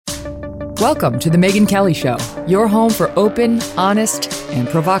Welcome to The Megyn Kelly Show, your home for open, honest, and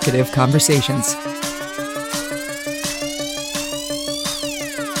provocative conversations.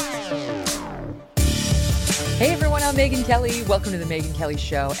 Hey everyone, I'm Megyn Kelly. Welcome to The Megyn Kelly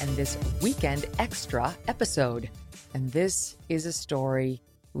Show and this weekend extra episode. And this is a story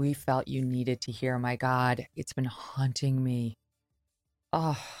we felt you needed to hear. My God, it's been haunting me.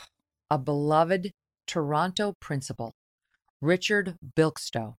 Oh, a beloved Toronto principal, Richard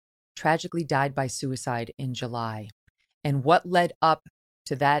Bilkstow, tragically died by suicide in July. And what led up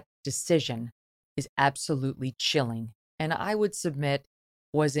to that decision is absolutely chilling. And I would submit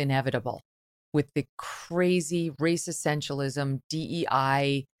was inevitable with the crazy race essentialism,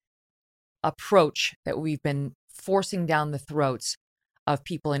 DEI approach that we've been forcing down the throats of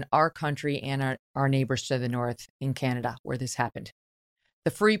people in our country and our neighbors to the north in Canada, where this happened.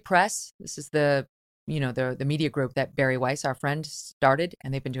 The Free Press, this is the media group that Barry Weiss, our friend, started,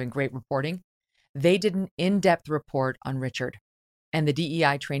 and they've been doing great reporting. They did an in-depth report on Richard and the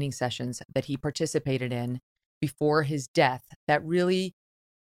DEI training sessions that he participated in before his death that really,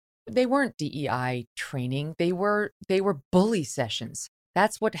 they weren't DEI training. They were bully sessions.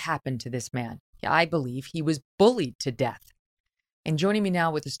 That's what happened to this man. I believe he was bullied to death. And joining me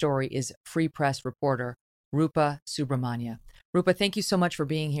now with the story is Free Press reporter Rupa Subramanya. Rupa, thank you so much for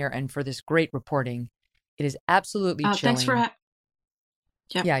being here and for this great reporting. It is absolutely chilling. Thanks for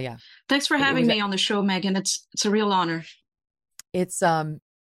Thanks for having me on the show, Megyn. It's a real honor. It's as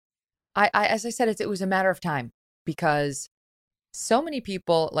I said, it was a matter of time because so many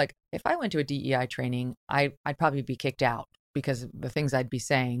people, like if I went to a DEI training, I'd probably be kicked out because the things I'd be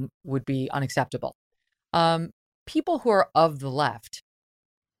saying would be unacceptable. People who are of the left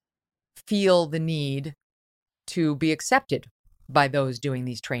feel the need to be accepted by those doing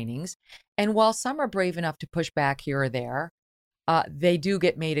these trainings. And while some are brave enough to push back here or there, they do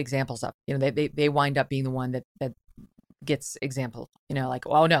get made examples of. They wind up being the one that gets example, like,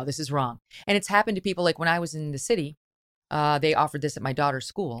 oh no, this is wrong. And it's happened to people like when I was in the city, they offered this at my daughter's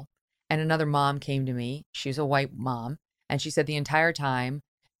school, and another mom came to me. She's a white mom, and she said the entire time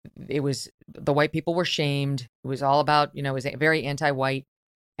it was the white people were shamed. It was all about, it was very anti-white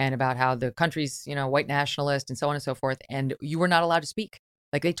and about how the country's, white nationalist and so on and so forth. And you were not allowed to speak.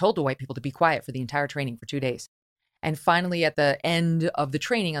 Like they told the white people to be quiet for the entire training for 2 days. And finally, at the end of the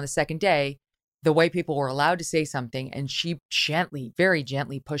training on the second day, the white people were allowed to say something. And she gently, very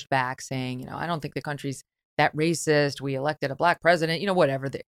gently pushed back saying, I don't think the country's that racist. We elected a black president, whatever.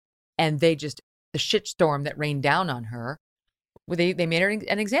 And they just, the shitstorm that rained down on her, they made her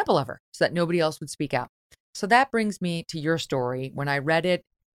an example of her so that nobody else would speak out. So that brings me to your story. When I read it,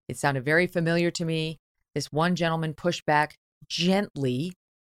 it sounded very familiar to me. This one gentleman pushed back gently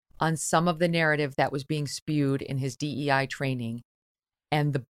on some of the narrative that was being spewed in his DEI training.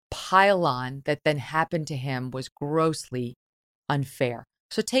 And the pile-on that then happened to him was grossly unfair.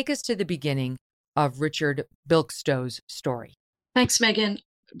 So take us to the beginning of Richard Bilkstow's story. Thanks, Megyn.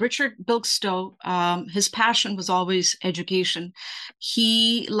 Richard Bilkstow, his passion was always education.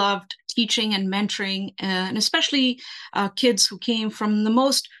 He loved teaching and mentoring, and especially kids who came from the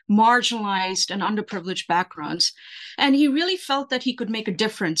most marginalized and underprivileged backgrounds. And he really felt that he could make a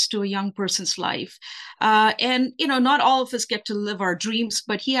difference to a young person's life. And not all of us get to live our dreams,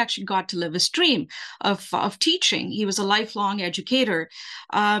 but he actually got to live his dream of teaching. He was a lifelong educator.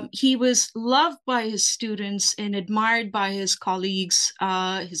 He was loved by his students and admired by his colleagues,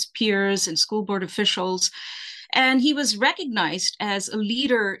 his peers and school board officials. And he was recognized as a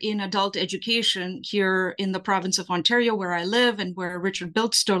leader in adult education here in the province of Ontario, where I live and where Richard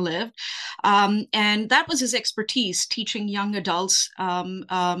Bilkstow lived. And that was his expertise, teaching young adults in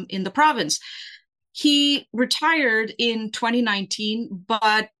the province. He retired in 2019,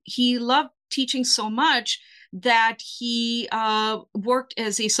 but he loved teaching so much that he worked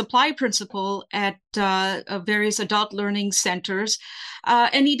as a supply principal at various adult learning centers.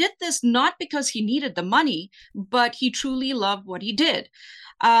 And he did this not because he needed the money, but he truly loved what he did.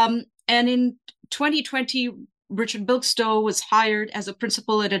 And in 2020, Richard Bilkstow was hired as a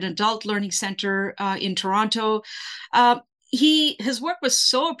principal at an adult learning center in Toronto. His work was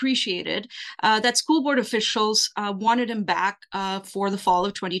so appreciated that school board officials wanted him back for the fall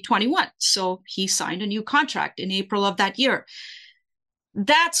of 2021. So he signed a new contract in April of that year.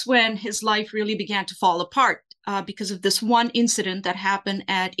 That's when his life really began to fall apart. Because of this one incident that happened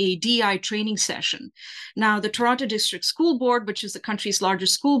at a DEI training session. Now, the Toronto District School Board, which is the country's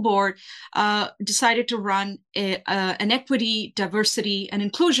largest school board, decided to run an equity, diversity, and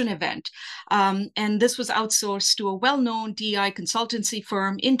inclusion event. And this was outsourced to a well-known DEI consultancy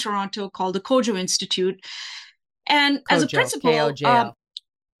firm in Toronto called the Kojo Institute. And as a principal,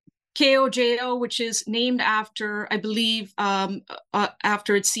 KOJO, which is named after, I believe,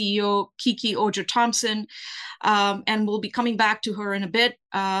 after its CEO, Kiki Ojo-Thompson. And we'll be coming back to her in a bit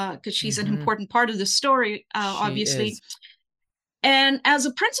because she's an important part of the story, obviously. Is. And as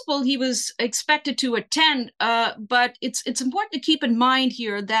a principal, he was expected to attend, but it's important to keep in mind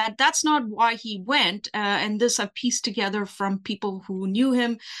here that that's not why he went. And this I've pieced together from people who knew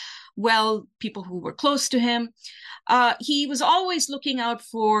him well, people who were close to him. He was always looking out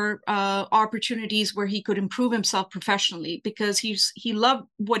for opportunities where he could improve himself professionally because he loved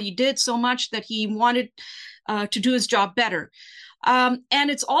what he did so much that he wanted to do his job better. And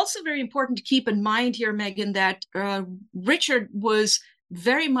it's also very important to keep in mind here, Megyn, that Richard was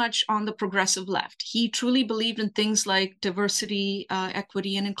very much on the progressive left. He truly believed in things like diversity,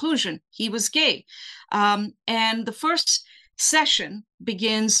 equity, and inclusion. He was gay. And the first session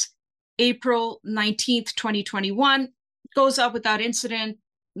begins April 19th, 2021, goes off without incident.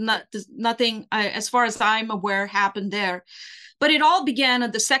 Nothing, as far as I'm aware, happened there. But it all began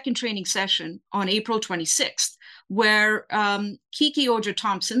at the second training session on April 26th, where Kiki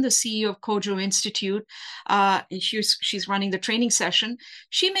Ojo-Thompson, the CEO of Kojo Institute, she's running the training session.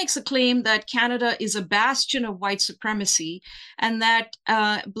 She makes a claim that Canada is a bastion of white supremacy and that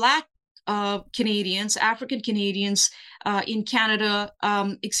Black Canadians, African Canadians in Canada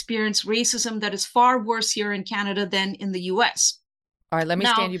experience racism that is far worse here in Canada than in the US. All right, let me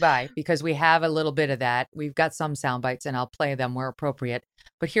stand you by because we have a little bit of that. We've got some sound bites and I'll play them where appropriate.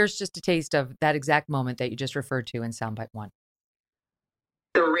 But here's just a taste of that exact moment that you just referred to in soundbite 1.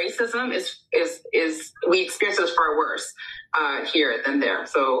 The racism is we experience it far worse here than there.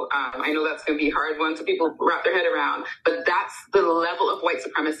 So I know that's going to be a hard one to people wrap their head around, but that's the level of white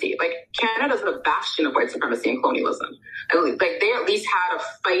supremacy. Like Canada's a bastion of white supremacy and colonialism. Like they at least had a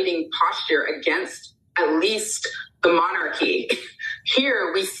fighting posture against at least the monarchy.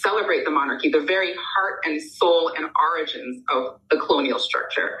 Here we celebrate the monarchy, the very heart and soul and origins of the colonial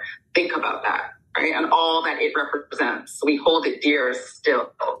structure. Think about that. Right, and all that it represents. We hold it dear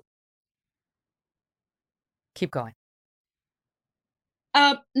still. Keep going.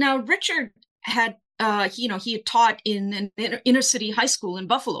 Now, Richard had, he had taught in an inner city high school in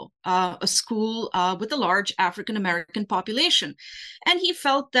Buffalo, a school with a large African American population, and he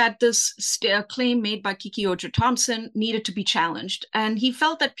felt that this claim made by Kiki Ojo-Thompson needed to be challenged, and he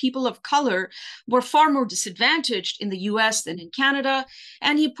felt that people of color were far more disadvantaged in the U.S. than in Canada,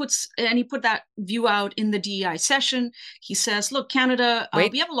 and he put that view out in the DEI session. He says, "Look, Canada,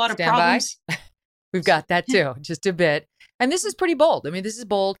 we have a lot of problems." We've got that too, just a bit. And this is pretty bold. I mean, this is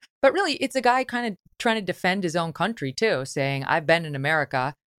bold, but really it's a guy kind of trying to defend his own country too, saying, I've been in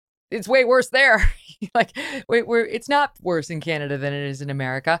America. It's way worse there. Like, it's not worse in Canada than it is in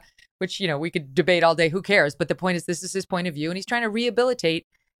America, which, we could debate all day. Who cares? But the point is, this is his point of view. And he's trying to rehabilitate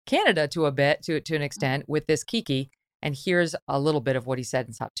Canada to an extent with this Kiki. And here's a little bit of what he said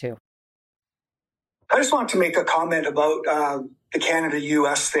in South 2. I just want to make a comment about the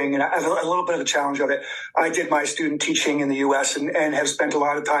Canada-U.S. thing, and I have a little bit of a challenge of it. I did my student teaching in the U.S. and have spent a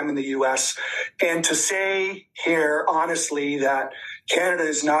lot of time in the U.S. And to say here, honestly, that Canada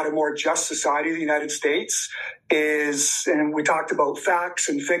is not a more just society than the United States is, and we talked about facts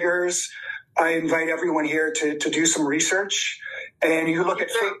and figures. I invite everyone here to do some research, and you look at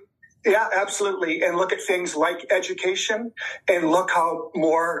yeah, absolutely. And look at things like education and look how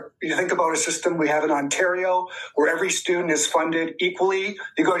you think about a system we have in Ontario where every student is funded equally.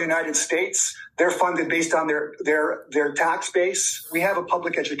 You go to the United States, they're funded based on their tax base. We have a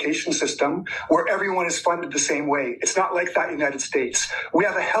public education system where everyone is funded the same way. It's not like that in the United States. We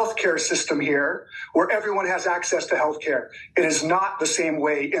have a healthcare system here where everyone has access to healthcare. It is not the same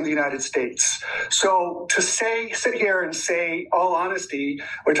way in the United States. So to sit here and say, all honesty,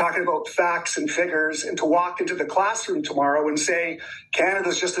 we're talking about facts and figures, and to walk into the classroom tomorrow and say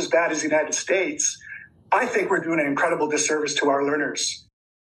Canada's just as bad as the United States, I think we're doing an incredible disservice to our learners.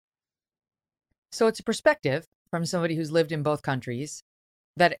 So it's a perspective from somebody who's lived in both countries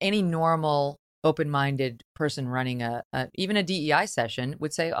that any normal, open-minded person running even a DEI session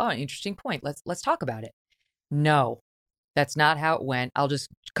would say, oh, interesting point. Let's talk about it. No, that's not how it went. I'll just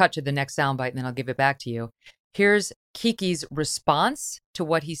cut to the next soundbite and then I'll give it back to you. Here's Kiki's response to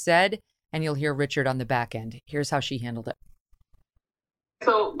what he said, and you'll hear Richard on the back end. Here's how she handled it.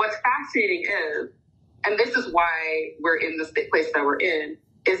 So what's fascinating is, and this is why we're in this place that we're in,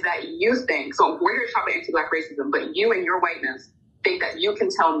 is that you think, so we're here to talk about anti-Black racism, but you and your whiteness think that you can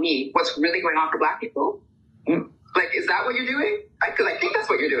tell me what's really going on for Black people? Like, is that what you're doing? Because I think that's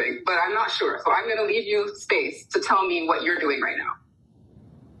what you're doing, but I'm not sure. So I'm going to leave you space to tell me what you're doing right now.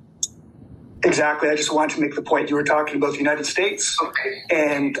 Exactly. I just wanted to make the point. You were talking about the United States, Okay.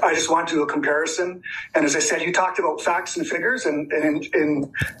 and I just want to do a comparison. And as I said, you talked about facts and figures, and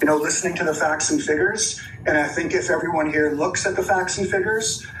listening to the facts and figures. And I think if everyone here looks at the facts and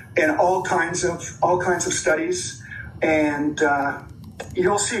figures and all kinds of studies, and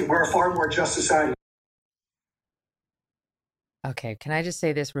you'll see we're a far more just society. Okay, can I just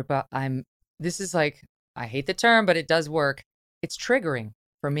say this, Rupa? This is like, I hate the term, but it does work. It's triggering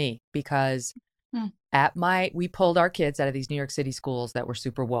for me because we pulled our kids out of these New York City schools that were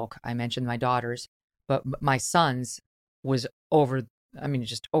super woke. I mentioned my daughters, but my son's was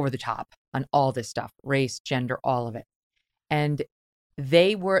just over the top on all this stuff, race, gender, all of it. And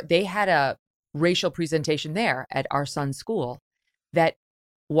they had a racial presentation there at our son's school that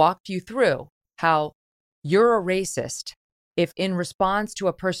walked you through how you're a racist if in response to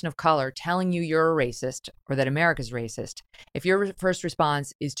a person of color telling you you're a racist or that America's racist, if your first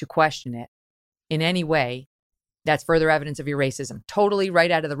response is to question it in any way, that's further evidence of your racism. Totally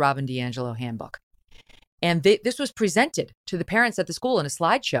right out of the Robin DiAngelo handbook. And this was presented to the parents at the school in a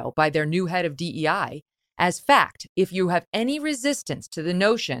slideshow by their new head of DEI as fact. If you have any resistance to the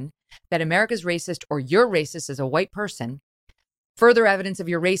notion that America's racist or you're racist as a white person, further evidence of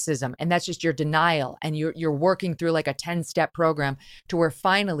your racism, and that's just your denial, and you're working through like a 10-step program to where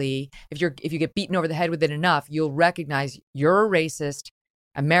finally, if you get beaten over the head with it enough, you'll recognize you're a racist,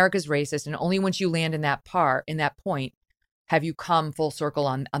 America's racist, and only once you land in that point, have you come full circle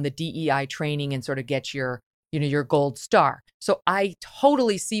on the DEI training and sort of get your gold star. So I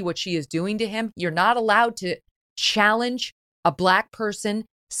totally see what she is doing to him. You're not allowed to challenge a Black person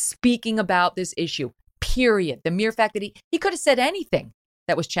speaking about this issue. Period. The mere fact that he could have said anything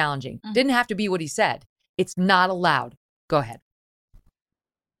that was challenging. Didn't have to be what he said. It's not allowed. Go ahead.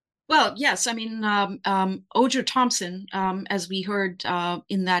 Well, yes. I mean, Ojo Thompson, as we heard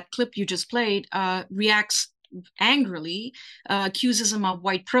in that clip you just played, reacts angrily, accuses him of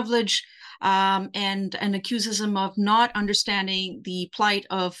white privilege, and accuses him of not understanding the plight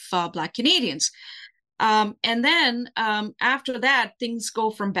of Black Canadians. And then after that, things go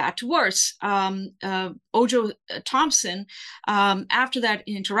from bad to worse. Ojo Thompson, after that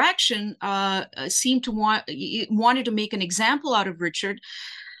interaction, seemed to wanted to make an example out of Richard.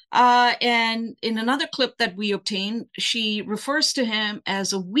 And in another clip that we obtained, she refers to him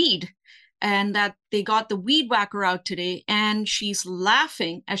as a weed, and that they got the weed whacker out today, and she's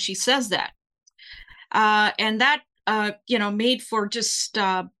laughing as she says that. And that made for it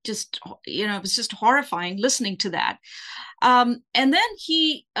was just horrifying listening to that. And then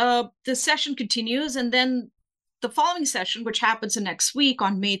the session continues, and then the following session, which happens the next week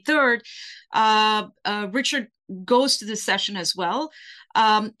on May 3rd, Richard goes to this session as well.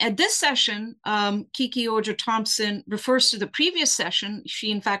 At this session, Kiki Ojo Thompson refers to the previous session.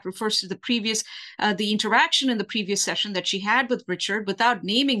 She, in fact, refers to the interaction in the previous session that she had with Richard without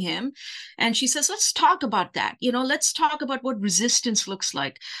naming him. And she says, let's talk about that. Let's talk about what resistance looks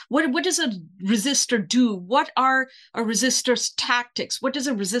like. What does a resistor do? What are a resistor's tactics? What does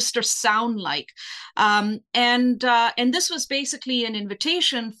a resistor sound like? And this was basically an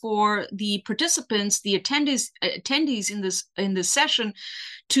invitation for the participants, the attendees in this session,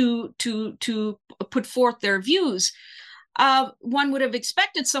 to put forth their views. One would have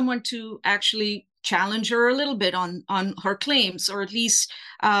expected someone to actually challenge her a little bit on her claims, or at least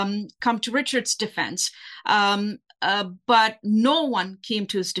come to Richard's defense. But no one came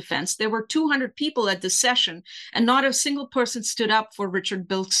to his defense. There were 200 people at this session, and not a single person stood up for Richard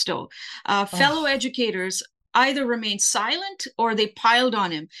Bilkstow. Fellow educators either remained silent or they piled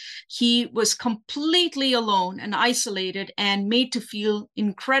on him. He was completely alone and isolated and made to feel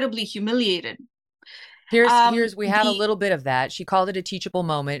incredibly humiliated. We have a little bit of that. She called it a teachable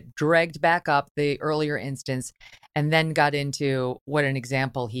moment, dragged back up the earlier instance, and then got into what an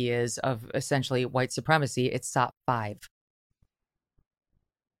example he is of essentially white supremacy. It's SOP 5.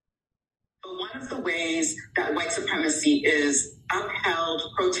 One of the ways that white supremacy is upheld,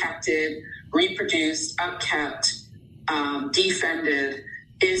 protected, reproduced, upkept, defended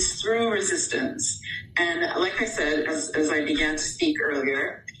is through resistance. And like I said, as I began to speak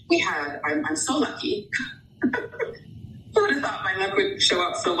earlier, I'm so lucky. Who would have thought my luck would show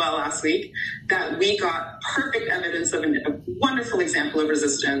up so well last week, that we got perfect evidence of a wonderful example of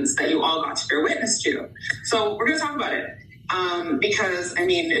resistance that you all got to bear witness to. So we're going to talk about it. Because,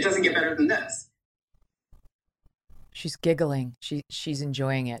 it doesn't get better than this. She's giggling. She's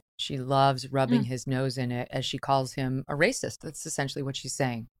enjoying it. She loves rubbing his nose in it as she calls him a racist. That's essentially what she's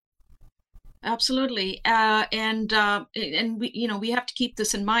saying. Absolutely. And we, we have to keep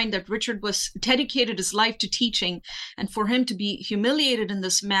this in mind that Richard was dedicated his life to teaching, and for him to be humiliated in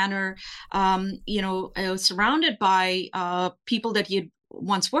this manner, surrounded by people that he had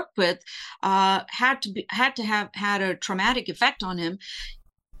once worked with, had to have had a traumatic effect on him.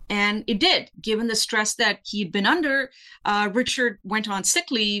 And it did, given the stress that he'd been under. Richard went on sick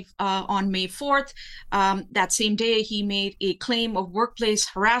leave on May 4th. That same day, he made a claim of workplace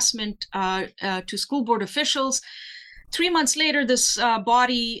harassment to school board officials. 3 months later, this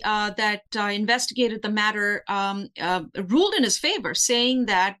body that investigated the matter ruled in his favor, saying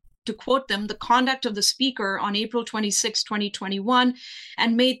that, to quote them, the conduct of the speaker on April 26, 2021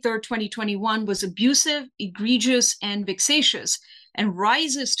 and May 3rd, 2021 was abusive, egregious, and vexatious, and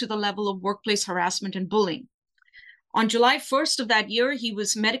rises to the level of workplace harassment and bullying. On July 1st of that year, he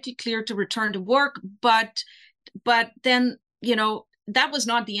was medically cleared to return to work, but then, that was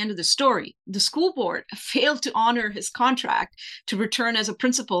not the end of the story. The school board failed to honor his contract to return as a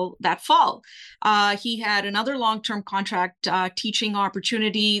principal that fall. He had another long-term contract teaching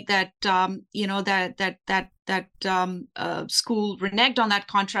opportunity that school reneged on that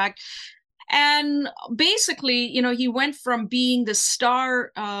contract. And basically, he went from being the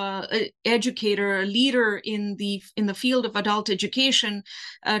star educator, leader in the field of adult education,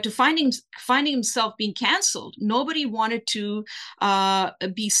 to finding himself being canceled. Nobody wanted to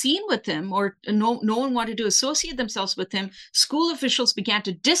be seen with him, or no one wanted to associate themselves with him. School officials began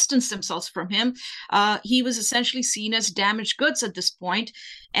to distance themselves from him. He was essentially seen as damaged goods at this point,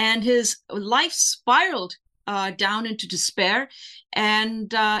 and his life spiraled down into despair, and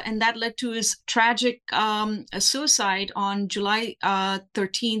that led to his tragic suicide on July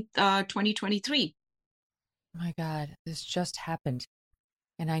 13th, 2023. Oh my God, this just happened.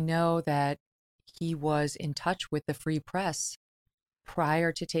 And I know that he was in touch with the Free Press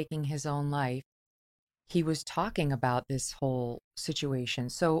prior to taking his own life. He was talking about this whole situation.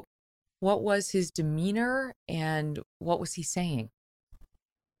 So what was his demeanor and what was he saying?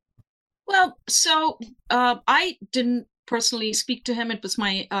 Well, so I didn't personally speak to him. It was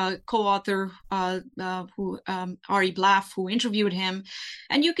my co-author, Ari Blaff, who interviewed him.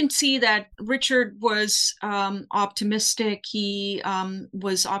 And you can see that Richard was optimistic. He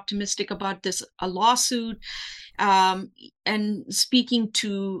was optimistic about this lawsuit, and speaking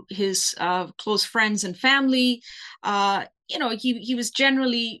to his close friends and family. He was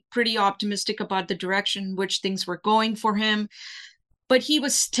generally pretty optimistic about the direction in which things were going for him. But he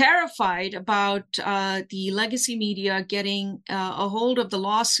was terrified about the legacy media getting a hold of the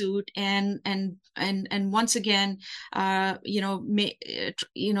lawsuit, and once again,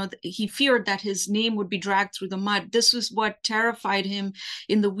 he feared that his name would be dragged through the mud. This was what terrified him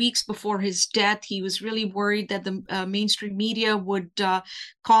in the weeks before his death. He was really worried that the mainstream media would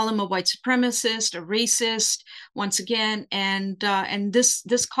call him a white supremacist, a racist, once again, and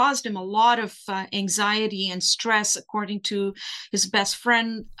this caused him a lot of anxiety and stress, according to his best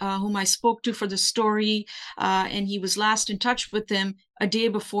friend, whom I spoke to for the story, and he was last in touch with him a day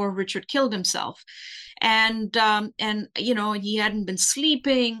before Richard killed himself. And he hadn't been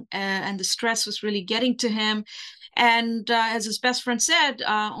sleeping, and the stress was really getting to him. And as his best friend said,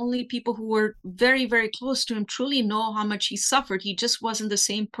 only people who were very, very close to him truly know how much he suffered. He just wasn't the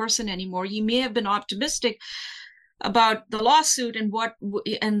same person anymore. He may have been optimistic about the lawsuit and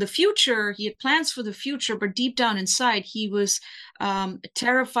the future. He had plans for the future, but deep down inside, he was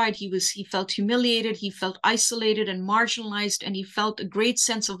terrified. He felt humiliated. He felt isolated and marginalized, and he felt a great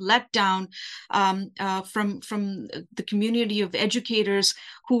sense of letdown from the community of educators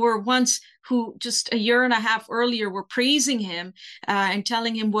who just a year and a half earlier were praising him and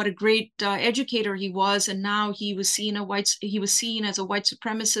telling him what a great educator he was, and now he was seen as a white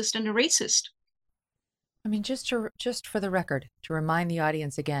supremacist and a racist. I mean, just for the record, to remind the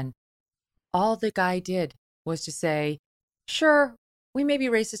audience again, all the guy did was to say, sure, we may be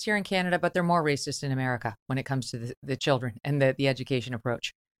racist here in Canada, but they're more racist in America when it comes to the children and the education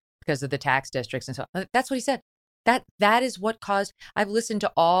approach because of the tax districts and so on. That's what he said. That is what caused. I've listened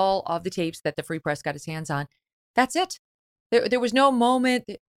to all of the tapes that the Free Press got its hands on. That's it. There was no moment.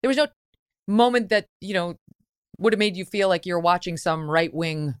 There was no moment that, would have made you feel like you're watching some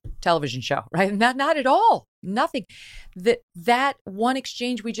right-wing television show, right? Not at all. Nothing. That one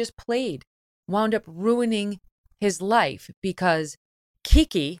exchange we just played wound up ruining his life because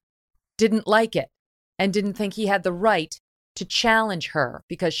Kiki didn't like it and didn't think he had the right to challenge her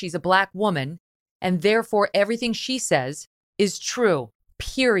because she's a Black woman, and therefore everything she says is true,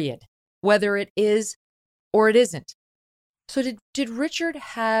 period, whether it is or it isn't. So did Richard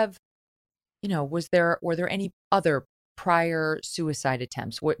have, were there any other prior suicide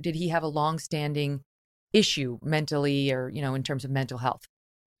attempts? What did he have a long-standing issue mentally, or in terms of mental health?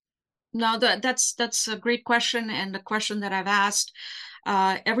 No, that's a great question, and a question that I've asked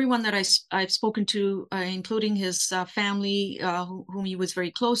everyone that I've spoken to, including his family, whom he was very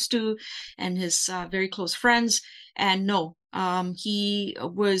close to, and his very close friends. And no, he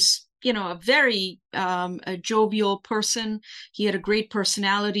was, a very a jovial person. He had a great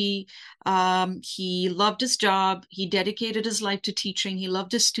personality. He loved his job. He dedicated his life to teaching. He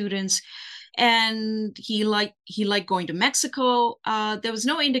loved his students. And he liked going to Mexico. There was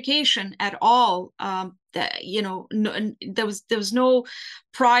no indication at all that there was no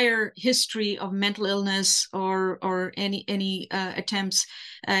prior history of mental illness or any attempts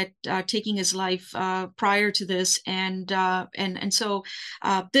at taking his life prior to this. And so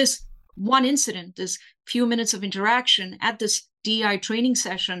this one incident, this few minutes of interaction at this DEI training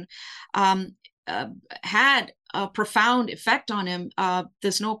session, had a profound effect on him.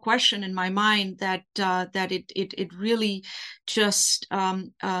 There's no question in my mind that it really just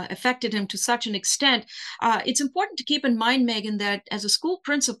affected him to such an extent. It's important to keep in mind, Megyn, that as a school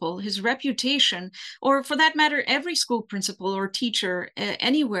principal, his reputation, or for that matter, every school principal or teacher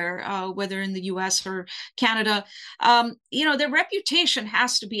anywhere, whether in the U.S. or Canada, their reputation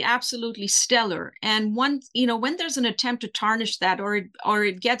has to be absolutely stellar. And when there's an attempt to tarnish that, or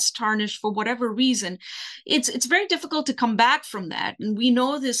it gets tarnished for whatever reason, it's very difficult to come back from that. And we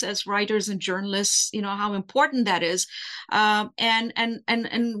know this as writers and journalists, how important that is. And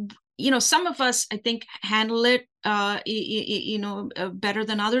some of us, I think, handle it better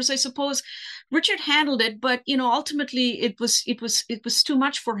than others, I suppose. Richard handled it, but ultimately it was too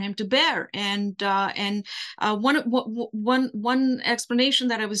much for him to bear. And one explanation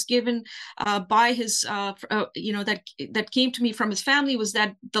that I was given by his that came to me from his family was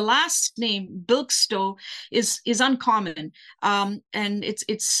that the last name Bilkstow is uncommon, and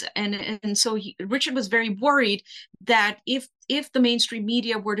so Richard was very worried that if the mainstream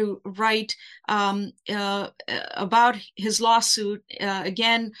media were to write about his lawsuit,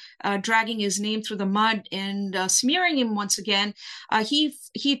 again, dragging his name through the mud and smearing him once again, he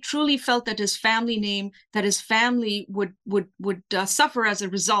truly felt that his family would suffer as a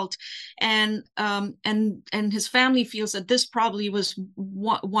result, and his family feels that this probably was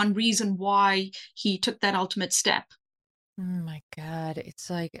one reason why he took that ultimate step. Oh my God, it's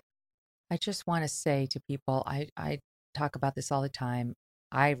like, I just want to say to people, I talk about this all the time.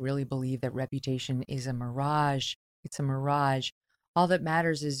 I really believe that reputation is a mirage. It's a mirage. All that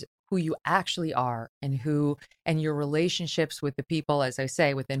matters is who you actually are, and your relationships with the people, as I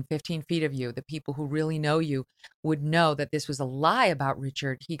say, within 15 feet of you. The people who really know you would know that this was a lie about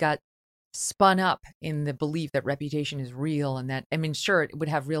Richard. He got spun up in the belief that reputation is real, and that, sure, it would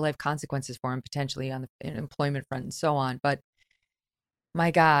have real life consequences for him potentially on the employment front and so on. But my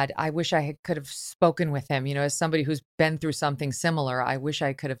God, I wish I could have spoken with him. As somebody who's been through something similar, I wish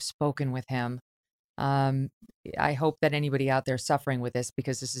I could have spoken with him. I hope that anybody out there suffering with this,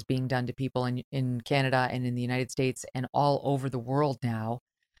 because this is being done to people in Canada and in the United States and all over the world now,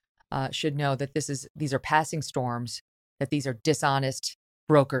 should know that these are passing storms, that these are dishonest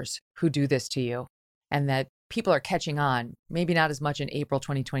brokers who do this to you, and that people are catching on. Maybe not as much in April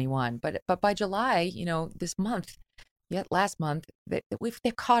 2021, but by July, this month. Yet last month,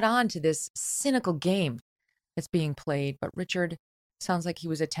 they've caught on to this cynical game that's being played. But Richard sounds like he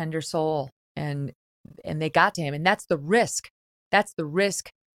was a tender soul, and they got to him. And that's the risk. That's the risk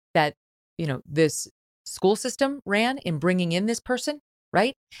that, this school system ran in bringing in this person,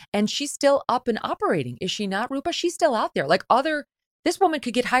 right? And she's still up and operating. Is she not, Rupa? She's still out there. This woman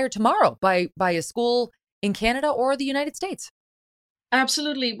could get hired tomorrow by a school in Canada or the United States.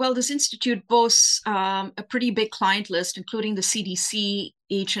 Absolutely. Well, this institute boasts a pretty big client list, including the CDC,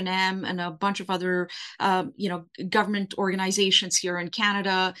 H&M, and a bunch of other, government organizations here in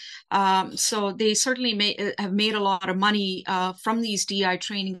Canada. So they certainly have made a lot of money from these DEI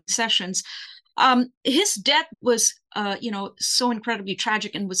training sessions. His death was, so incredibly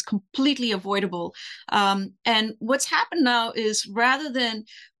tragic and was completely avoidable. And what's happened now is, rather than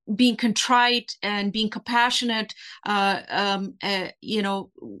being contrite and being compassionate, Kojo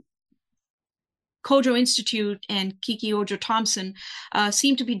Institute and Kiki Ojo Thompson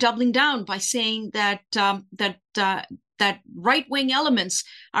seem to be doubling down by saying that right-wing elements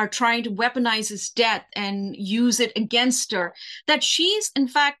are trying to weaponize his death and use it against her, that she's in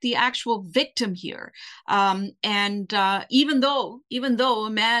fact the actual victim here. And even though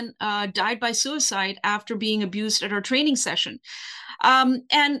a man died by suicide after being abused at our training session, And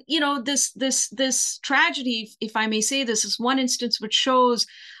this tragedy, if I may say this, is one instance which shows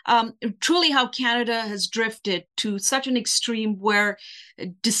truly how Canada has drifted to such an extreme where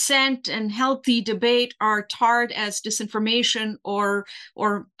dissent and healthy debate are tarred as disinformation or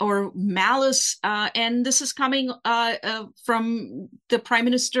malice, and this is coming from the Prime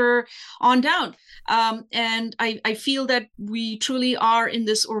Minister on down. And I feel that we truly are in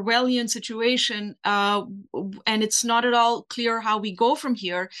this Orwellian situation, and it's not at all clear how we go from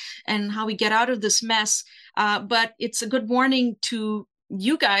here and how we get out of this mess. But it's a good warning to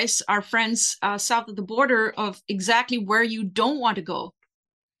you guys, our friends south of the border, of exactly where you don't want to go.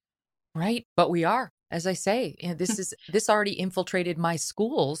 Right. But we are, as I say, this already infiltrated my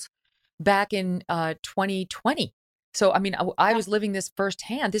schools back in 2020. So, I mean, I was living this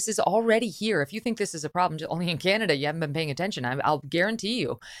firsthand. This is already here. If you think this is a problem only in Canada, you haven't been paying attention. I'll guarantee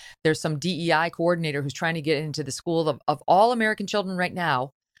you there's some DEI coordinator who's trying to get into the school of all American children right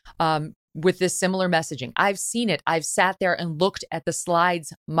now with this similar messaging. I've seen it. I've sat there and looked at the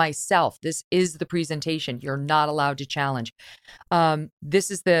slides myself. This is the presentation. You're not allowed to challenge. This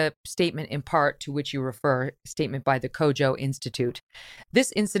is the statement in part to which you refer, statement by the Kojo Institute.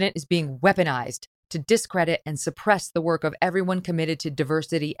 This incident is being weaponized to discredit and suppress the work of everyone committed to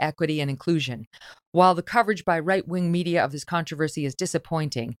diversity, equity, and inclusion. While the coverage by right-wing media of this controversy is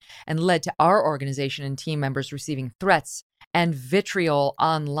disappointing and led to our organization and team members receiving threats and vitriol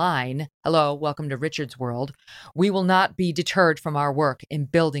online, hello, welcome to Richard's world, we will not be deterred from our work in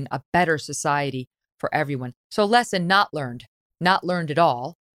building a better society for everyone. So lesson not learned at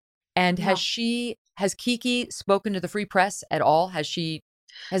all. And No. has Kiki spoken to the Free Press at all?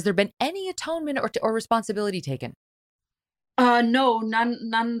 Has there been any atonement or responsibility taken? No,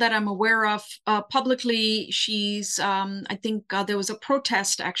 none that I'm aware of. Publicly, she's, I think there was a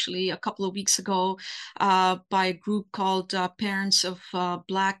protest actually a couple of weeks ago by a group called Parents of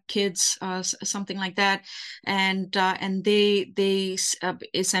Black Kids, something like that. And they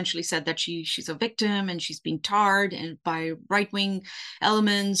essentially said that she's a victim and she's being tarred by right-wing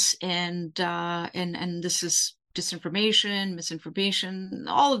elements. And this is disinformation, misinformation,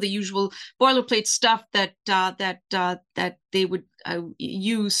 all of the usual boilerplate stuff that they would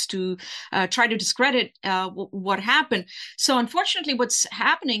use to try to discredit what happened. So unfortunately, what's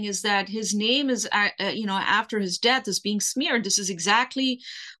happening is that his name is, after his death, is being smeared. This is exactly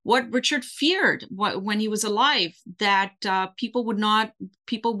what Richard feared when he was alive, that people would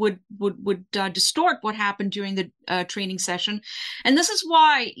distort what happened during the training session. And this is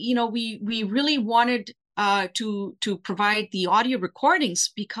why, we really wanted to provide the audio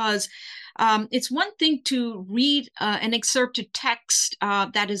recordings, because it's one thing to read an excerpted text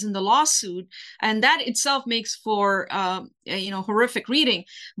that is in the lawsuit, and that itself makes for horrific reading.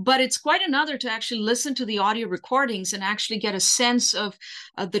 But it's quite another to actually listen to the audio recordings and actually get a sense of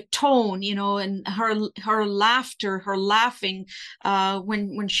the tone, and her laughter, her laughing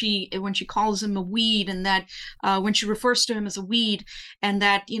when she calls him a weed, and that when she refers to him as a weed, and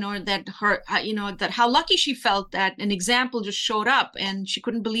that that how lucky she felt that an example just showed up and she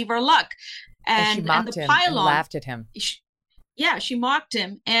couldn't believe her luck. And she mocked him and laughed at him. She mocked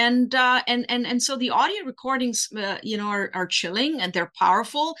him, and so the audio recordings, are chilling and they're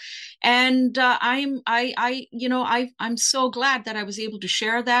powerful, and I'm so glad that I was able to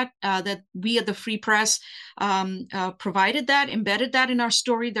share that we at the Free Press provided that, embedded that in our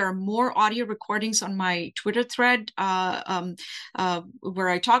story. There are more audio recordings on my Twitter thread where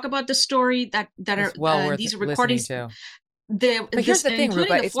I talk about the story that are well worth these recordings. To. But here's the thing,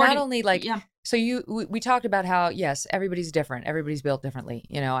 Rupa, it's not only like, so we talked about how, yes, everybody's different. Everybody's built differently.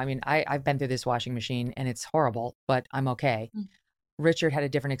 I mean, I've been through this washing machine and it's horrible, but I'm okay. Richard had a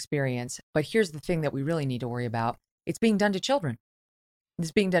different experience. But here's the thing that we really need to worry about. It's being done to children.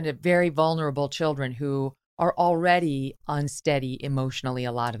 It's being done to very vulnerable children who are already unsteady emotionally,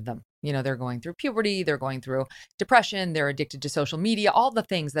 a lot of them. They're going through puberty, they're going through depression, they're addicted to social media, all the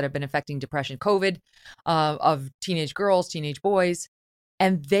things that have been affecting depression, COVID, of teenage girls, teenage boys,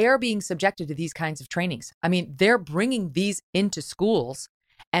 and they're being subjected to these kinds of trainings. I mean, they're bringing these into schools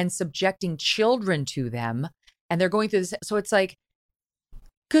and subjecting children to them, and they're going through this. So it's like,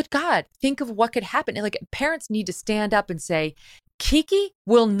 good God, think of what could happen. And like, parents need to stand up and say, Kiki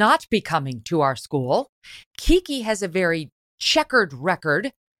will not be coming to our school. Kiki has a very checkered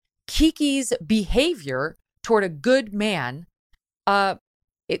record. Kiki's behavior toward a good man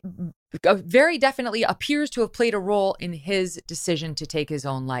it very definitely appears to have played a role in his decision to take his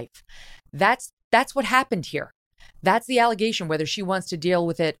own life. That's what happened here. That's the allegation, whether she wants to deal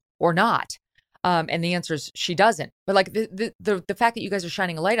with it or not. And the answer is she doesn't. But like the fact that you guys are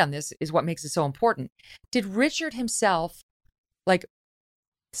shining a light on this is what makes it so important. Did Richard himself like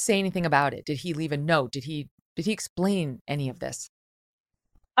say anything about it? Did he leave a note? Did he explain any of this?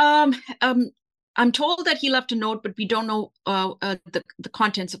 Um, um, I'm told that he left a note, but we don't know the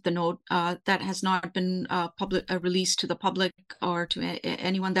contents of the note. That has not been released to the public or to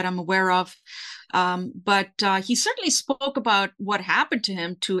anyone that I'm aware of. But he certainly spoke about what happened to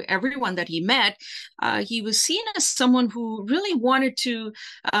him to everyone that he met. He was seen as someone who really wanted to,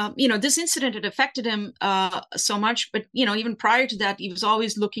 this incident had affected him so much. But, even prior to that, he was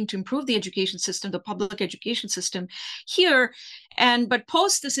always looking to improve the education system, the public education system here. But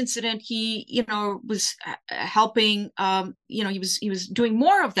post this incident, he, was helping. He was doing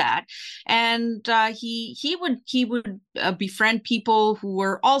more of that, and he would befriend people who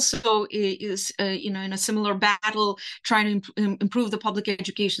were also in a similar battle trying to improve the public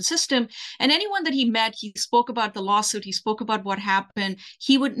education system. And anyone that he met, he spoke about the lawsuit. He spoke about what happened.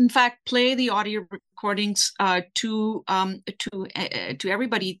 He would, in fact, play the audio recordings to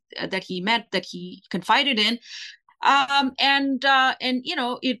everybody that he met, that he confided in.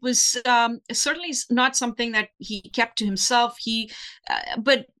 It was certainly not something that he kept to himself.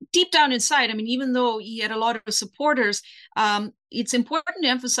 But deep down inside, I mean, even though he had a lot of supporters, it's important to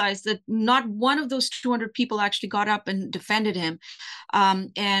emphasize that not one of those 200 people actually got up and defended him.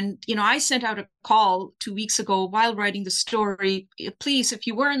 I sent out a call 2 weeks ago while writing the story. Please, if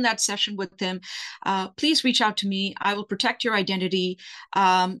you were in that session with him, please reach out to me. I will protect your identity.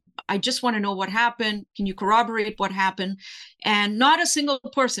 I just want to know what happened. Can you corroborate what happened? And not a single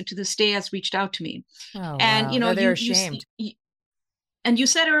person to this day has reached out to me. Oh, and wow. They're ashamed. And you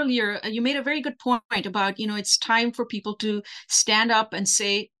said earlier, you made a very good point about, it's time for people to stand up and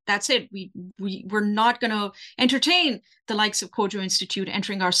say, that's it. We're not going to entertain the likes of Kojo Institute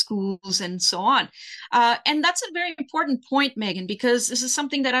entering our schools and so on. And that's a very important point, Megyn, because this is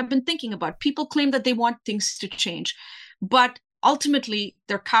something that I've been thinking about. People claim that they want things to change, but ultimately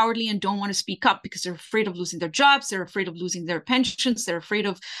they're cowardly and don't want to speak up because they're afraid of losing their jobs. They're afraid of losing their pensions. They're afraid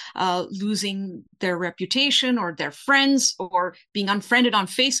of losing their reputation or their friends or being unfriended on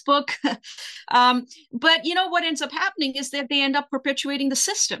Facebook. But what ends up happening is that they end up perpetuating the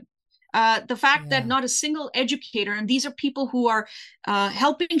system. The fact that not a single educator, and these are people who are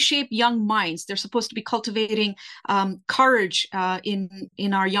helping shape young minds. They're supposed to be cultivating courage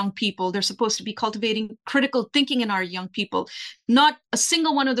in our young people. They're supposed to be cultivating critical thinking in our young people. Not a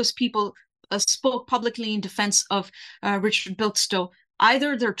single one of those people spoke publicly in defense of Richard Bilkstow.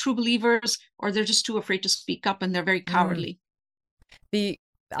 Either they're true believers or they're just too afraid to speak up, and they're very cowardly.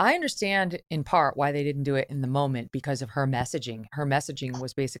 I understand in part why they didn't do it in the moment because of her messaging. Her messaging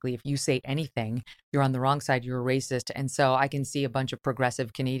was basically, if you say anything, you're on the wrong side, you're a racist. And so I can see a bunch of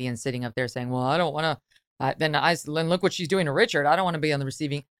progressive Canadians sitting up there saying, well, I don't want to, then look what she's doing to Richard. I don't want to be on the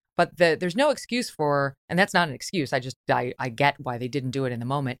receiving. But there's no excuse for, and that's not an excuse. I get why they didn't do it in the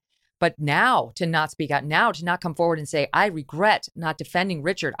moment. But now to not speak out, now to not come forward and say, I regret not defending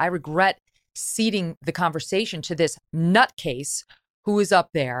Richard. I regret ceding the conversation to this nutcase who is up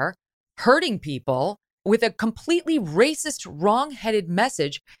there hurting people with a completely racist, wrong-headed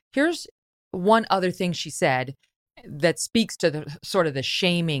message. Here's one other thing she said that speaks to the sort of the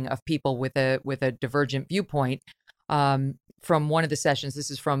shaming of people with a divergent viewpoint from one of the sessions.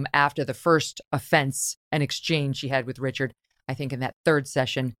 This is from after the first offense and exchange she had with Richard, I think in that third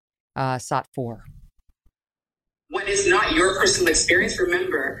session, SOT 4. What is not your personal experience,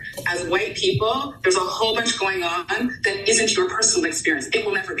 remember, as white people, there's a whole bunch going on that isn't your personal experience. It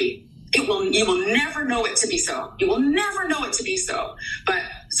will never be. You will never know it to be so. You will never know it to be so. But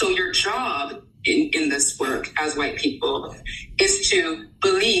so your job in this work as white people is to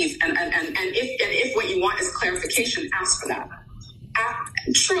believe, and if what you want is clarification, ask for that.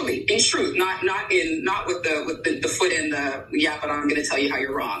 Truly, in truth, not with the foot in the but I'm going to tell you how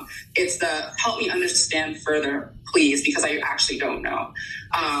you're wrong. It's the help me understand further, please, because I actually don't know.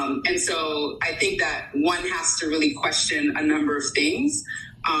 And so I think that one has to really question a number of things.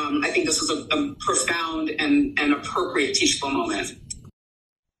 I think this was a profound and appropriate teachable moment.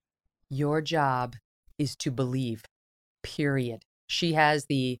 Your job is to believe, period. She has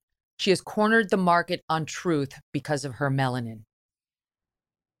cornered the market on truth because of her melanin.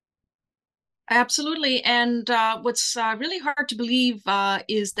 Absolutely. And what's really hard to believe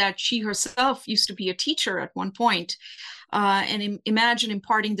is that she herself used to be a teacher at one point. And imagine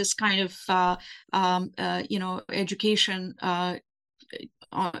imparting this kind of, education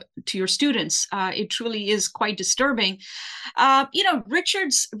to your students. It truly is quite disturbing.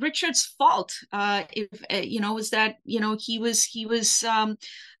 Richard's fault, was that, he was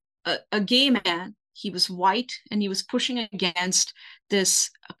a gay man. He was white, and he was pushing against this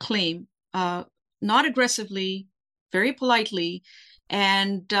claim. Not aggressively, very politely,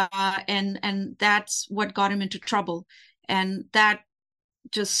 and that's what got him into trouble, and that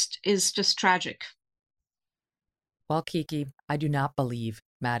is just tragic. Well, Kiki, I do not believe,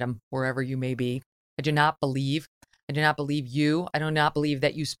 madam, wherever you may be. I do not believe. I do not believe you. I do not believe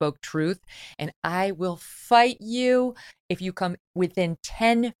that you spoke truth. And I will fight you if you come within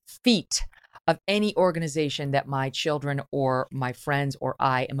 10 feet of any organization that my children or my friends or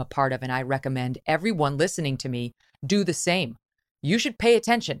I am a part of. And I recommend everyone listening to me do the same. You should pay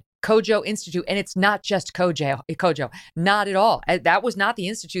attention. Kojo Institute. And it's not just Kojo, not at all. That was not the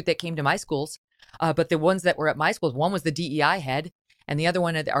institute that came to my schools. But the ones that were at my schools, one was the DEI head, and the other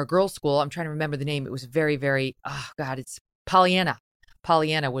one at our girls' school, I'm trying to remember the name. It was very, very, oh God, it's Pollyanna.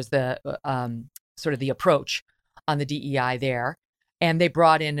 Pollyanna was the sort of the approach on the DEI there. And they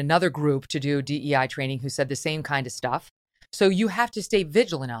brought in another group to do DEI training who said the same kind of stuff. So you have to stay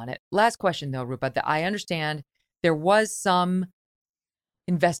vigilant on it. Last question, though, Rupa. I understand there was some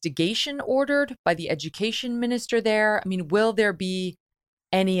investigation ordered by the education minister there. I mean, will there be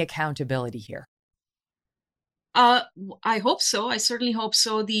any accountability here? I hope so. I certainly hope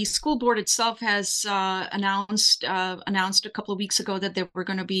so. The school board itself has announced a couple of weeks ago that they were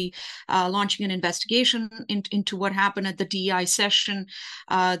going to be launching an investigation into what happened at the DEI session.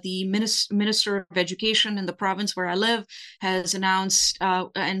 The Minister of Education in the province where I live has announced,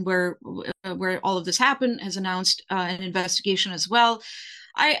 and where all of this happened, has announced an investigation as well.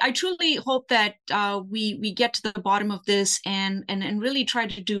 I truly hope that we get to the bottom of this and really try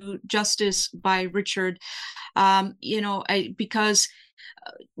to do justice by Richard, because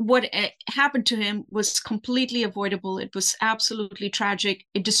what happened to him was completely avoidable. It was absolutely tragic.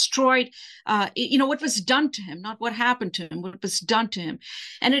 It destroyed, what was done to him, not what happened to him, what was done to him,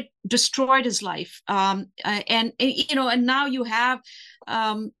 and it destroyed his life. And now you have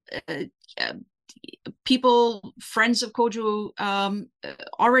people, friends of Kojo,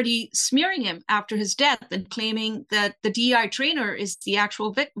 already smearing him after his death and claiming that the DEI trainer is the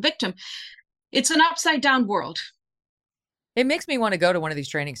actual victim. It's an upside down world. It makes me want to go to one of these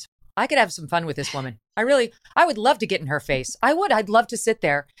trainings. I could have some fun with this woman. I would love to get in her face. I'd love to sit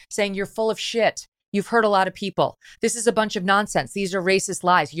there saying, you're full of shit. You've hurt a lot of people. This is a bunch of nonsense. These are racist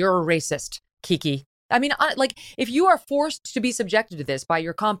lies. You're a racist, Kiki. I mean, if you are forced to be subjected to this by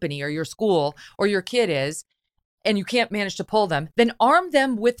your company or your school or your kid is, and you can't manage to pull them, then arm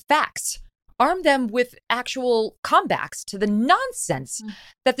them with facts. Arm them with actual comebacks to the nonsense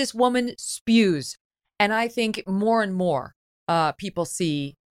that this woman spews. And I think more and more people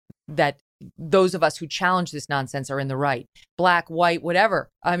see that those of us who challenge this nonsense are in the right. Black, white, whatever.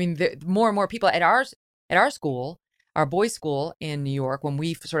 I mean, more and more people at our school, our boys' school in New York, when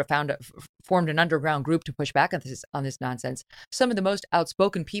we sort of formed an underground group to push back on this nonsense, some of the most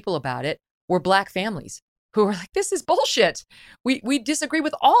outspoken people about it were Black families who were like, this is bullshit. We disagree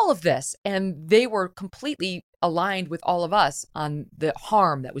with all of this. And they were completely aligned with all of us on the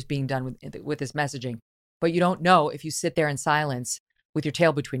harm that was being done with this messaging. But you don't know if you sit there in silence with your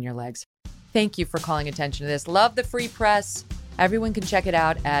tail between your legs. Thank you for calling attention to this. Love the free press. Everyone can check it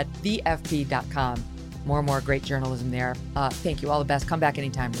out at thefp.com. More and more great journalism there. Thank you. All the best. Come back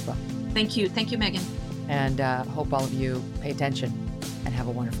anytime, Rupa. Thank you. Thank you, Megyn. And hope all of you pay attention and have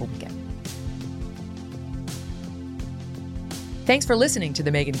a wonderful weekend. Thanks for listening to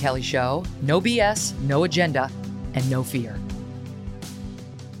The Megyn Kelly Show. No BS, no agenda, and no fear.